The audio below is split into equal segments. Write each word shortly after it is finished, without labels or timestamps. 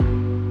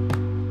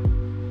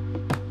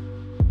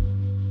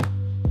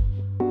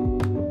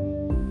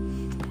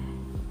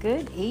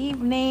Good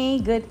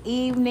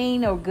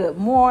evening, or good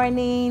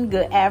morning,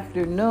 good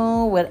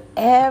afternoon,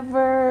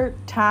 whatever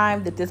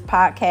time that this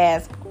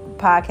podcast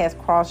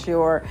cross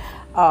your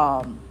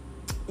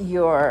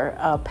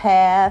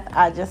path.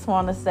 I just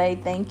want to say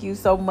thank you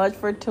so much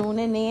for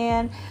tuning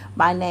in.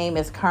 My name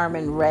is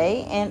Carmen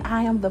Ray, and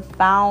I am the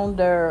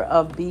founder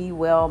of Be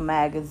Well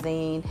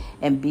Magazine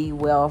and Be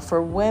Well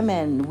for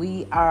Women.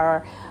 We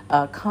are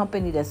a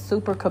company that's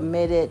super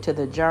committed to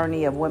the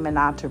journey of women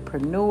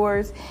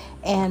entrepreneurs,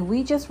 and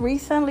we just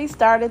recently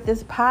started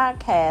this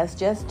podcast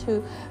just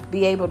to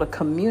be able to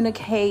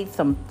communicate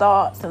some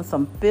thoughts and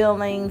some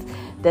feelings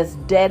that's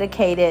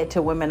dedicated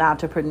to women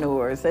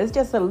entrepreneurs. It's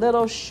just a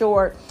little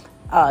short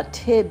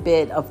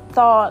tidbit of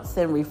thoughts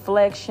and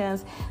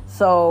reflections.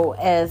 So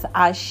as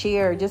I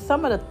share just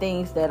some of the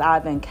things that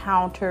I've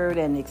encountered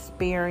and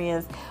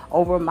experienced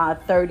over my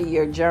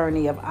 30-year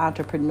journey of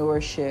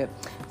entrepreneurship.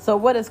 So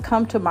what has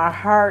come to my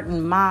heart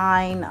and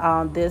mind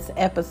on this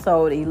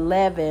episode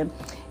 11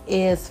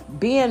 is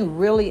being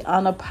really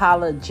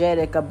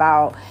unapologetic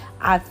about,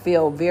 I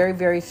feel very,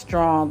 very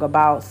strong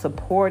about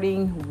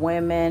supporting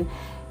women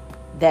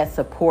that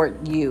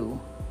support you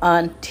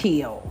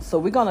until. So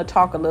we're going to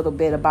talk a little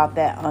bit about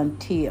that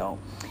until.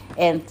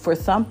 And for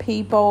some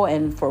people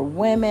and for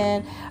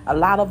women, a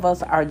lot of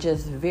us are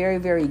just very,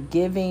 very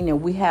giving,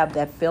 and we have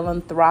that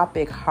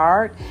philanthropic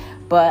heart.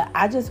 But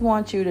I just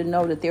want you to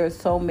know that there are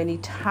so many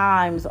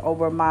times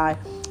over my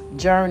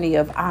journey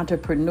of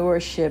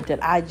entrepreneurship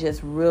that I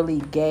just really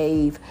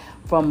gave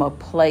from a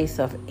place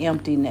of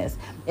emptiness,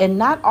 and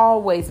not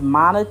always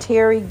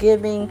monetary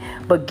giving,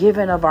 but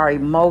giving of our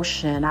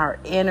emotion, our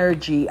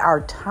energy,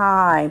 our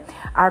time,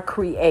 our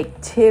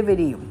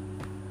creativity,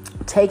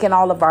 taking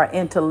all of our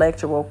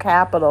intellectual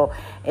capital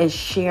and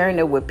sharing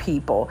it with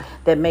people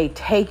that may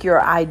take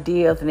your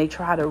ideas and they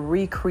try to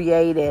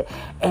recreate it,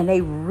 and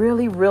they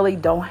really, really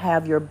don't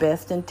have your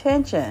best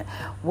intention.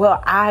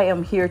 Well, I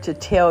am here to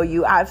tell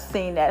you, I've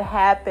seen that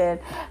happen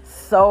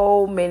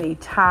so many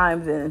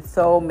times, and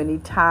so many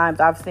times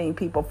I've seen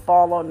people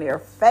fall on their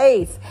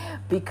face,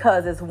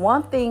 because it's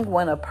one thing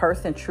when a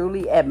person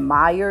truly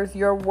admires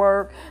your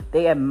work,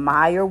 they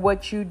admire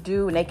what you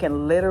do, and they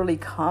can literally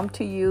come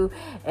to you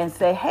and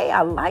say, hey,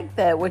 I like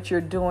that, what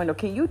you're doing, or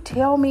can you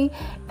tell me?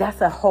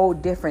 That's a whole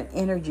different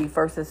energy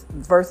versus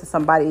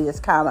somebody that's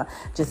kind of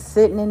just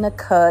sitting in the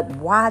cut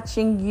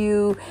watching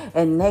you,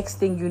 and next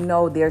thing you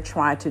know, they're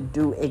trying to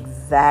do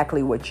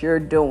exactly what you're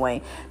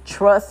doing.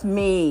 Trust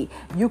me,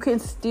 you can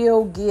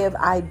still give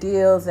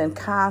ideas and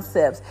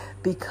concepts,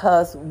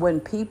 because when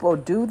people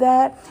do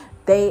that,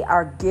 they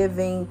are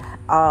giving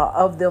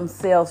of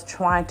themselves,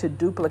 trying to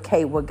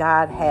duplicate what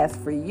God has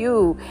for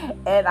you.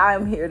 And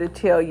I'm here to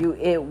tell you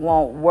it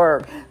won't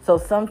work. So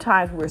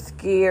sometimes we're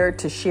scared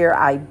to share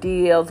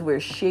ideas. We're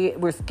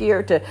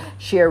scared to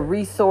share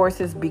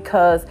resources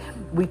because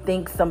we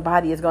think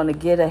somebody is going to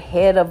get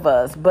ahead of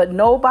us. But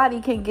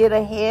nobody can get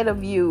ahead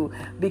of you,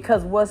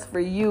 because what's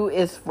for you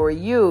is for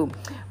you.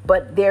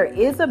 But there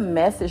is a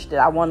message that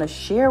I want to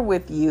share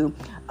with you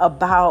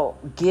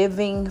about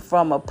giving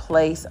from a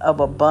place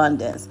of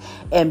abundance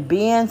and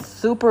being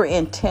super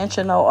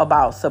intentional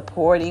about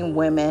supporting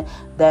women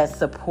that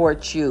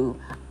support you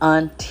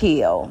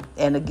until.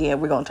 And again,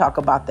 we're going to talk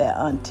about that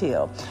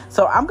until.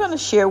 So I'm going to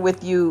share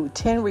with you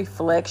 10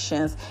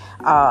 reflections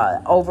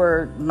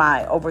over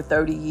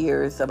 30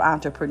 years of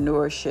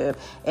entrepreneurship,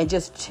 and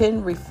just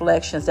 10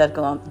 reflections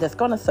that's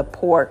going to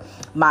support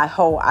my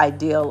whole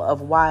ideal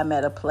of why I'm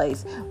at a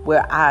place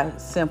where I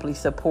simply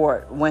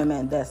support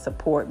women that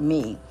support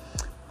me.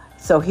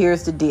 So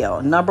here's the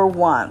deal. Number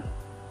one,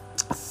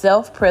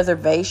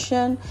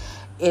 self-preservation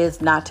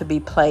is not to be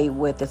played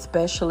with,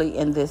 especially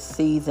in this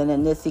season,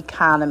 in this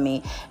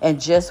economy,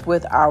 and just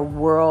with our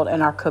world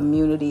and our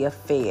community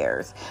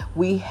affairs.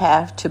 We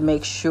have to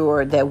make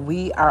sure that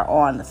we are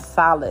on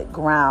solid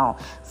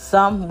ground,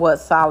 somewhat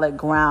solid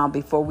ground,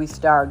 before we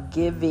start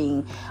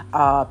giving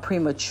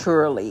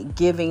prematurely,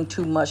 giving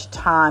too much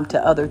time to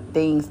other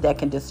things that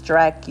can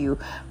distract you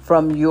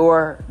from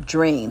your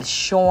dreams,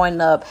 showing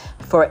up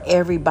for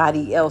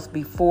everybody else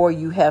before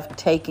you have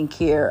taken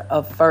care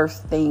of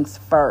first things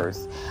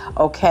first.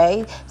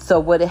 Okay, so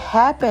what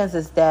happens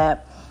is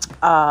that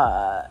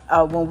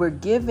when we're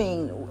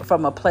giving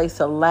from a place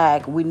of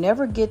lack, we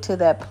never get to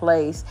that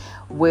place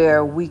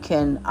where we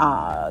can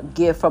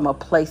give from a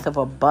place of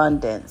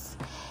abundance.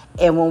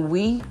 And when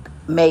we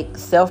make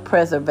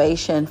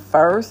self-preservation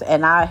first,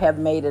 and I have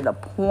made it a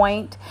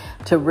point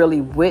to really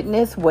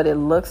witness what it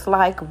looks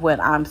like when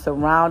I'm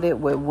surrounded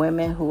with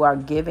women who are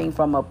giving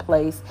from a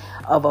place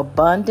of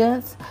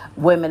abundance,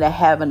 women that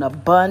have an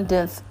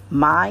abundance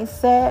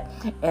mindset,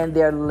 and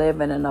they're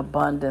living an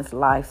abundance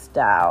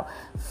lifestyle.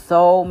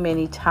 So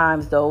many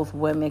times those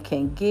women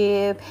can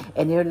give,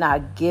 and they're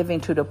not giving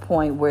to the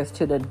point where it's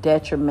to the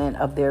detriment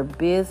of their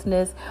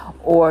business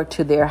or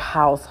to their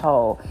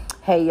household.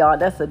 Hey, y'all,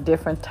 that's a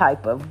different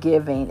type of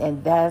giving,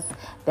 and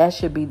that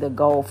should be the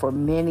goal for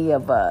many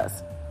of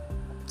us.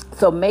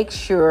 So make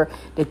sure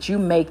that you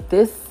make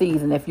this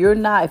season, if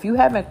you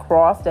haven't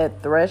crossed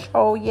that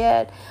threshold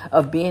yet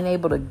of being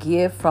able to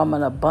give from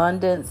an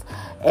abundance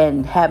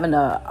and having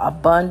an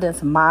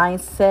abundance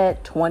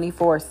mindset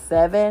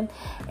 24/7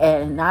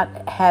 and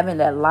not having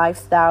that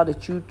lifestyle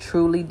that you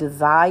truly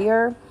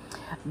desire,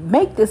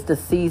 make this the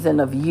season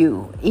of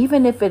you.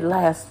 Even if it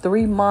lasts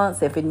 3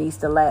 months, if it needs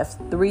to last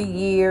 3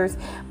 years,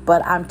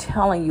 but I'm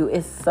telling you,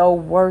 it's so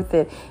worth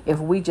it if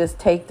we just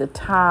take the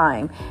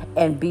time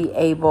and be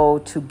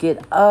able to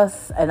get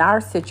us and our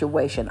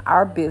situation,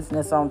 our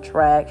business on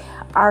track,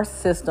 our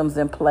systems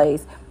in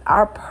place,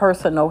 our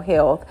personal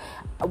health,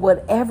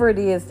 whatever it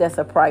is that's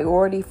a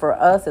priority for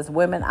us as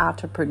women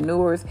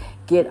entrepreneurs,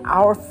 get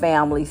our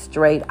family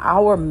straight,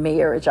 our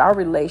marriage, our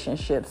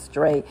relationships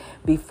straight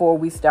before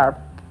we start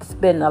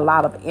spending a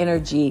lot of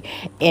energy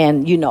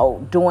and,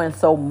 doing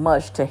so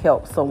much to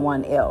help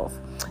someone else.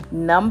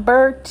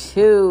 Number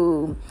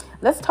 2,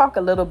 let's talk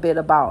a little bit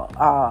about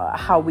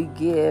how we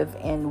give,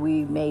 and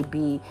we may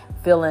be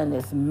feeling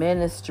this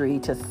ministry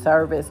to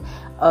service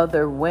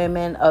other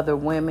women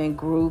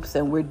groups,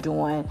 and we're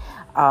doing,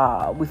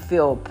 we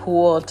feel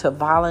pulled to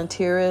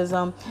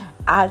volunteerism.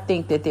 I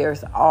think that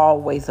there's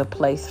always a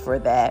place for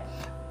that.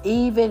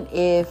 Even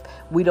if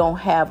we don't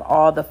have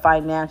all the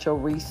financial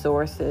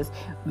resources,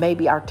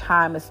 maybe our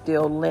time is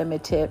still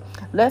limited.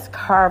 Let's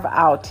carve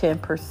out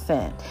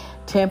 10%.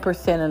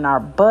 10% in our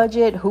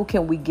budget. Who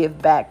can we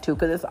give back to?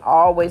 Because it's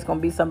always going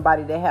to be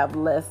somebody that have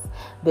less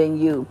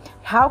than you.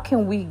 How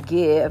can we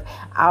give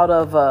out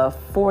of a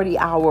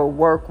 40-hour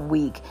work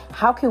week?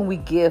 How can we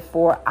give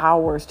 4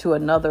 hours to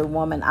another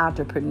woman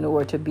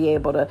entrepreneur to be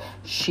able to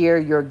share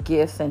your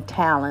gifts and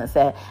talents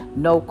at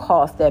no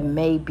cost that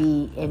may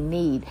be in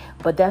need?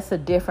 But that's a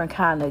different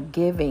kind of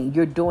giving.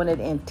 You're doing it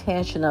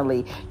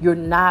intentionally. You're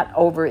not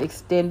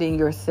overextending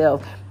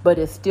yourself, but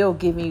it's still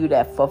giving you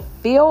that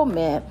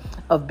fulfillment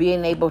of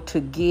being able to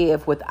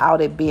give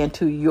without it being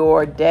to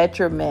your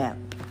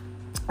detriment.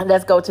 And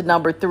let's go to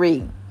number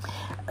 3.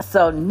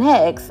 So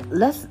next,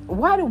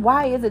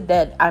 why is it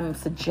that I'm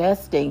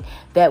suggesting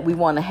that we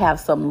want to have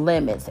some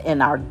limits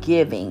in our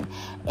giving,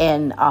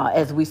 and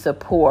as we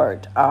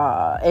support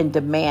and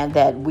demand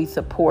that we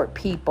support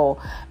people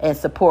and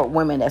support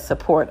women that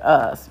support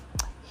us?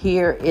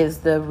 Here is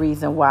the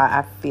reason why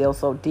I feel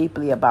so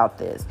deeply about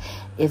this.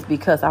 It's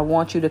because I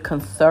want you to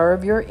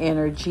conserve your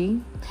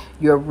energy,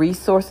 your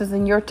resources,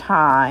 and your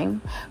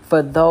time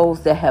for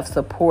those that have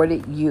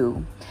supported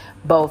you.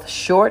 Both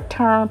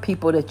short-term,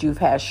 people that you've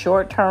had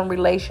short-term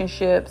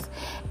relationships,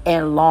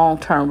 and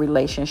long-term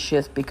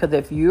relationships. Because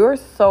if you're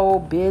so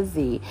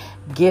busy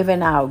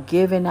giving out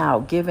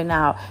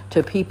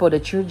to people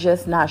that you're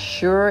just not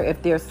sure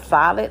if they're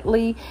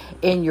solidly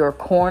in your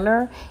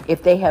corner,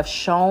 if they have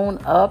shown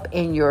up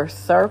in your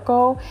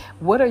circle,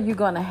 what are you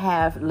going to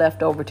have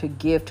left over to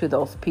give to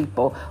those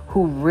people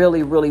who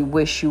really, really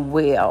wish you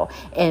well,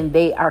 and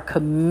they are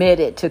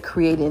committed to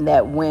creating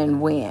that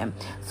win-win?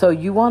 So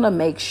you want to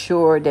make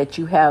sure that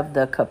you have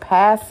the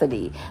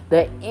capacity,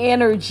 the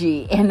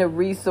energy, and the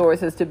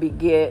resources to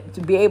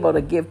be able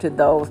to give to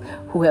those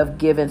who have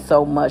given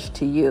so much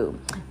to you.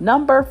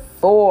 Number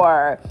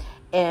 4,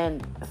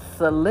 and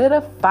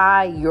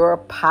solidify your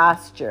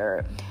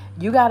posture.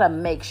 You got to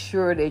make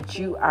sure that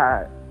you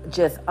are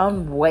just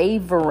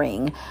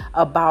unwavering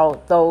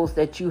about those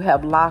that you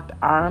have locked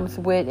arms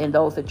with and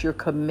those that you're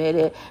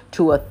committed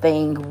to a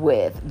thing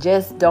with.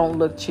 Just don't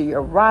look to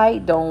your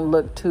right. Don't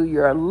look to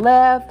your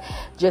left.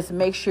 Just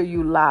make sure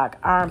you lock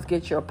arms.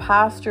 Get your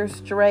posture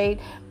straight,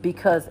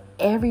 because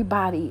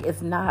everybody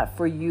is not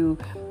for you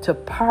to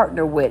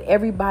partner with.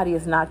 Everybody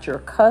is not your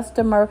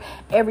customer.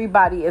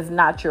 Everybody is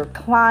not your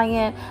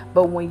client.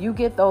 But when you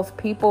get those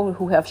people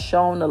who have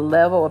shown a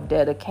level of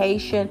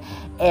dedication,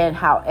 and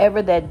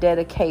however that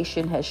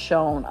dedication has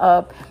shown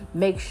up,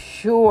 make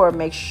sure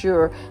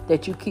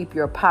that you keep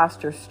your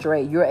posture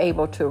straight. You're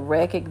able to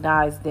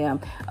recognize them,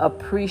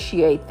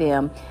 appreciate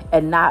them,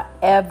 and not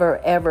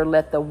ever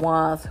let the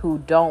ones who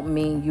don't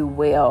mean you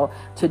well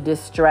to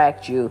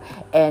distract you.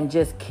 And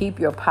just keep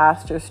your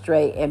posture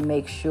straight and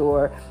make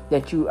sure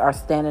that you are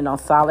standing on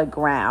solid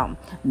ground.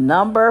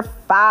 Number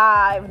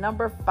five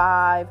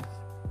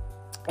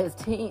is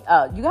you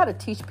got to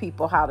teach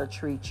people how to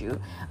treat you.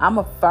 I'm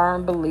a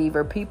firm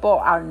believer. People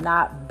are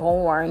not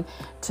born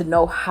to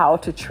know how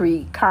to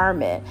treat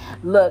Carmen.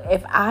 Look,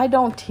 if I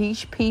don't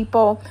teach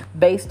people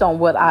based on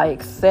what I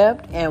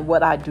accept and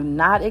what I do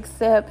not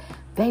accept,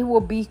 they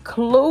will be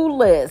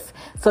clueless.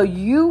 So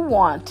you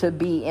want to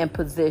be in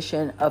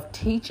position of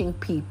teaching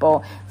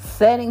people,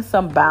 setting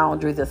some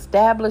boundaries,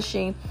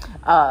 establishing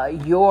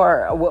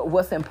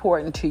what's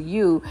important to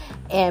you,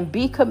 and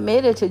be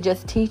committed to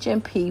just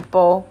teaching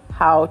people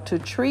how to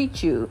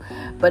treat you.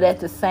 But at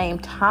the same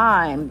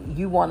time,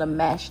 you want to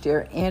match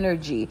their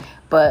energy,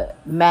 but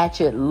match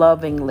it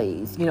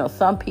lovingly.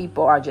 Some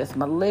people are just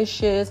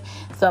malicious.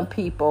 Some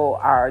people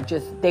are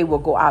they will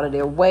go out of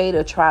their way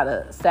to try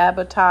to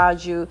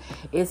sabotage you.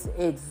 It's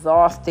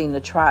exhausting to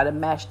try to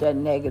match that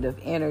negative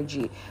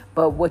energy.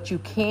 But what you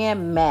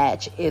can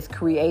match is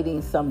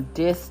creating some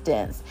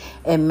distance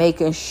and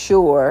making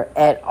sure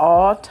at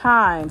all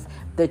times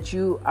that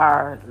you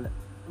are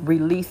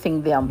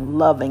releasing them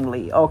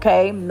lovingly.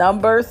 Okay.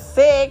 Number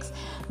six,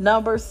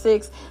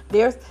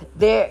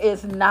 there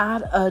is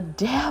not a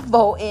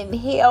devil in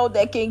hell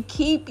that can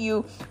keep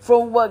you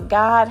from what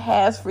God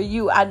has for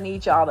you. I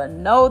need y'all to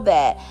know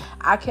that.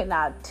 I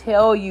cannot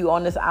tell you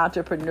on this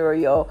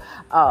entrepreneurial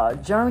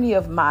journey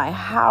of mine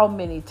how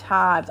many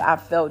times I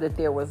felt that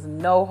there was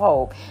no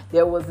hope.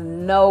 There was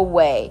no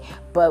way.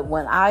 But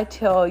when I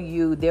tell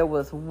you there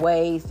was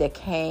ways that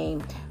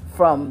came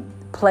from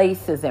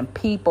places and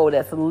people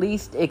that's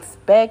least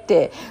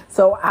expected.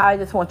 So I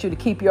just want you to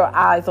keep your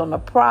eyes on the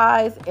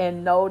prize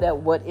and know that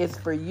what is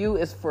for you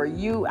is for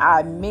you.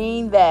 I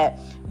mean that.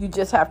 You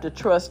just have to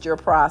trust your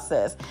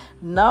process.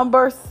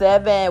 Number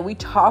 7, we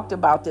talked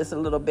about this a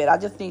little bit. I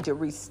just need to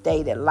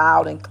restate it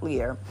loud and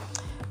clear.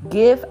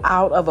 Give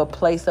out of a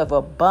place of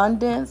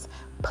abundance,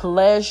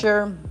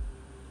 pleasure,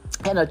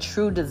 and a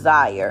true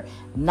desire,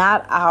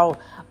 not out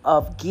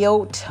of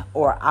guilt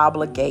or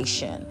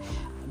obligation.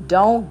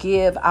 Don't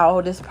give,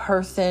 this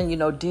person,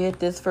 did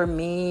this for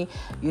me,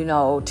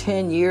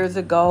 10 years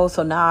ago.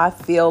 So now I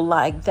feel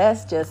like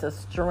that's just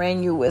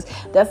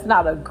that's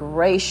not a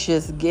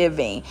gracious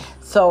giving.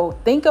 So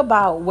think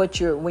about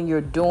when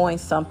you're doing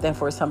something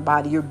for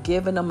somebody, you're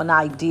giving them an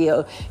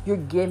idea, you're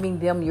giving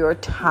them your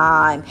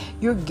time,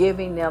 you're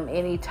giving them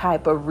any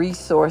type of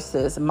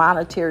resources,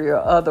 monetary or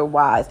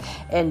otherwise,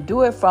 and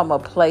do it from a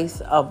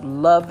place of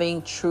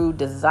loving, true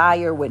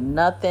desire with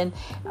nothing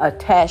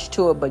attached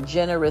to it but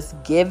generous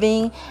giving,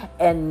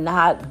 and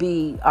not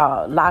be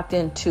locked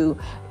into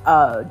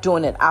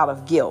doing it out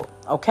of guilt.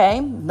 Okay.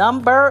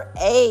 Number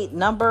eight,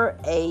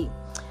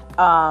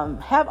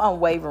 have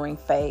unwavering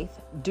faith.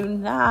 Do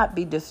not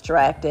be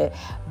distracted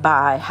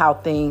by how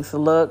things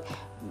look.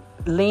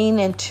 Lean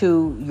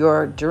into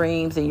your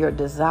dreams and your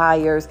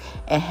desires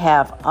and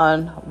have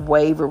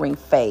unwavering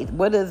faith.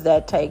 What does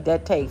that take?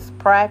 That takes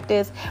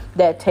practice.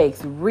 That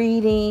takes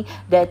reading.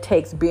 That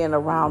takes being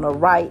around the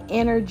right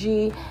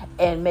energy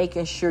and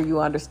making sure you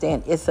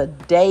understand it's a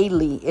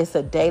daily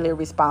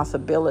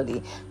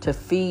responsibility to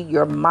feed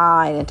your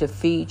mind and to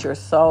feed your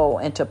soul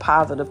into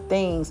positive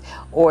things,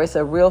 or it's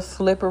a real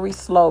slippery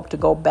slope to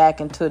go back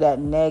into that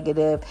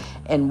negative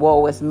and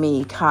woe is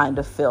me kind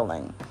of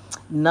feeling.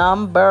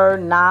 Number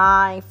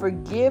 9,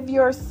 forgive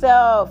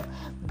yourself.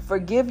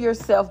 Forgive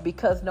yourself,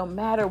 because no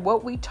matter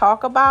what we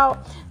talk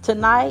about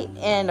tonight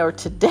or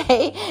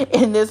today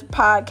in this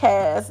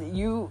podcast,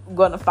 you're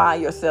going to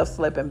find yourself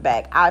slipping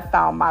back. I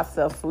found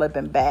myself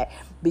slipping back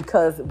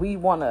because we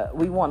want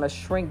to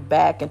shrink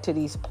back into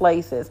these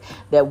places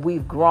that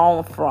we've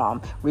grown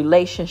from,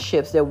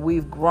 relationships that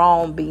we've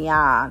grown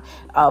beyond,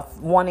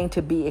 wanting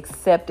to be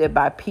accepted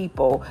by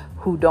people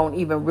who don't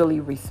even really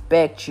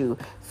respect you.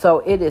 So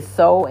it is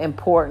so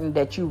important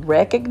that you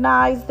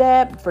recognize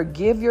that,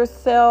 forgive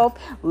yourself,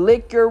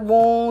 lick your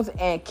wounds,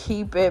 and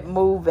keep it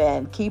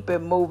moving.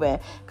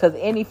 Because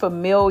any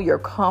familiar,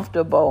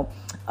 comfortable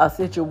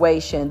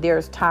situation,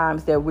 there's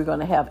times that we're going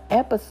to have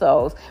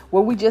episodes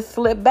where we just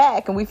slip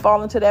back and we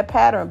fall into that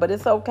pattern, but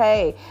it's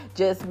okay.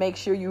 Just make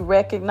sure you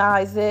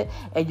recognize it,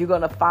 and you're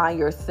going to find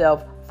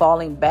yourself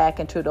falling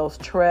back into those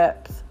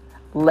traps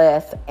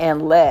less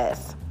and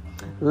less.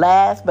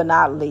 Last but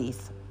not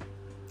least,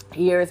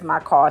 here's my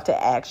call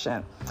to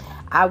action.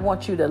 I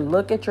want you to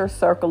look at your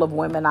circle of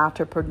women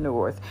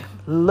entrepreneurs.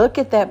 Look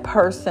at that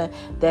person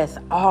that's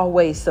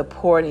always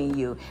supporting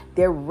you.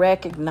 They're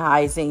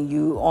recognizing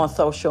you on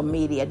social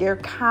media. They're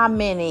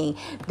commenting.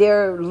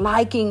 They're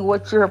liking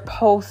what you're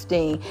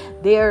posting.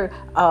 They're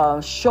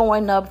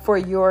showing up for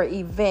your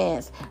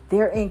events.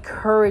 They're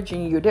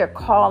encouraging you. They're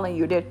calling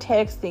you. They're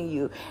texting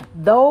you.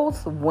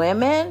 Those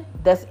women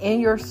that's in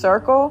your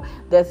circle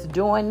that's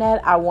doing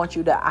that, I want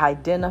you to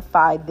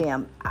identify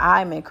them.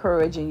 I'm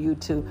encouraging you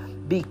to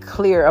be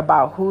clear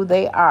about who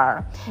they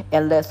are,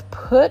 and let's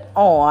put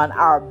on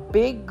our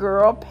big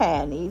girl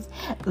panties,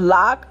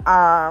 lock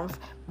arms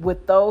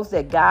with those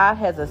that God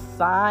has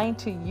assigned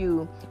to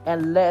you,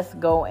 and let's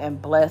go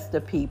and bless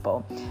the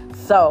people.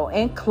 So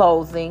in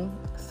closing,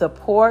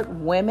 support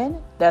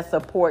women that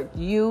support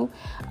you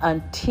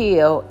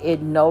until it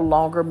no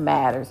longer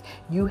matters.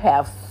 You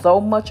have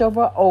so much of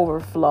an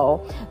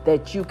overflow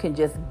that you can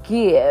just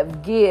give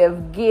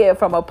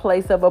from a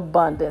place of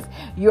abundance.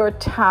 Your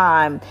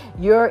time,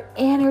 your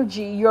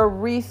energy, your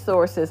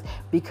resources,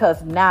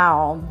 because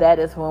now that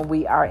is when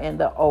we are in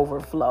the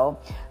overflow.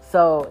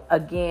 So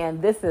again,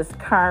 this is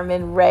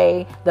Carmen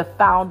Ray, the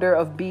founder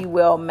of Be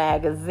Well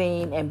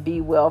Magazine and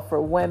Be Well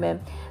for Women,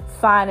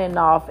 signing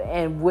off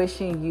and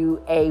wishing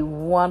you a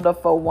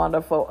wonderful,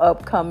 wonderful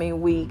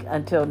upcoming week.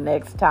 Until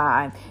next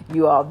time,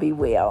 you all be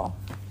well.